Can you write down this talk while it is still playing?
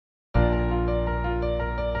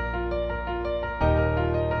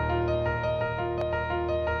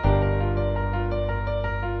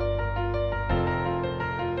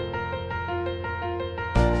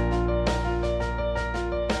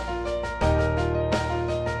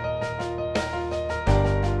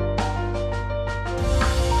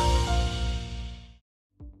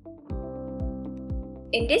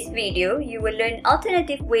In this video, you will learn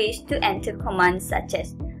alternative ways to enter commands such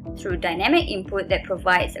as through dynamic input that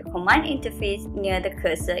provides a command interface near the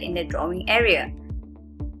cursor in the drawing area.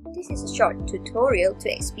 This is a short tutorial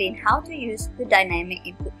to explain how to use the dynamic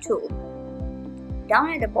input tool.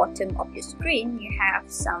 Down at the bottom of your screen, you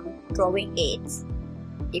have some drawing aids.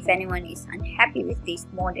 If anyone is unhappy with these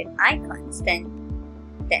modern icons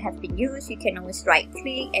that have been used, you can always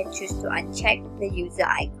right-click and choose to uncheck the user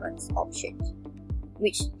icons option,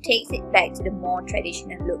 which takes it back to the more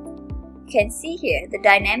traditional look. You can see here the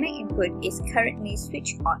dynamic input is currently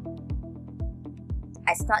switched on.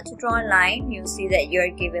 I start to draw a line, you'll see that you are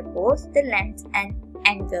given both the length and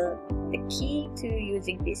angle. The key to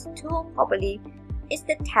using this tool properly is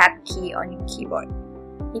the tab key on your keyboard.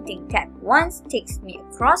 Hitting tab once takes me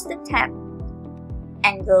across the tab.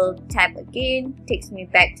 Angle tab again takes me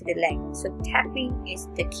back to the length. So tapping is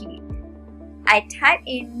the key. I type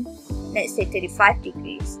in, let's say 35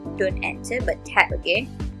 degrees. Don't enter but tap again.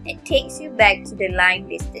 It takes you back to the line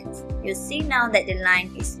distance. You'll see now that the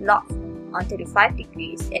line is locked on 35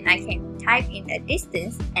 degrees and I can type in a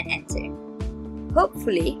distance and enter.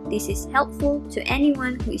 Hopefully, this is helpful to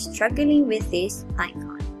anyone who is struggling with this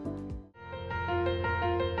icon.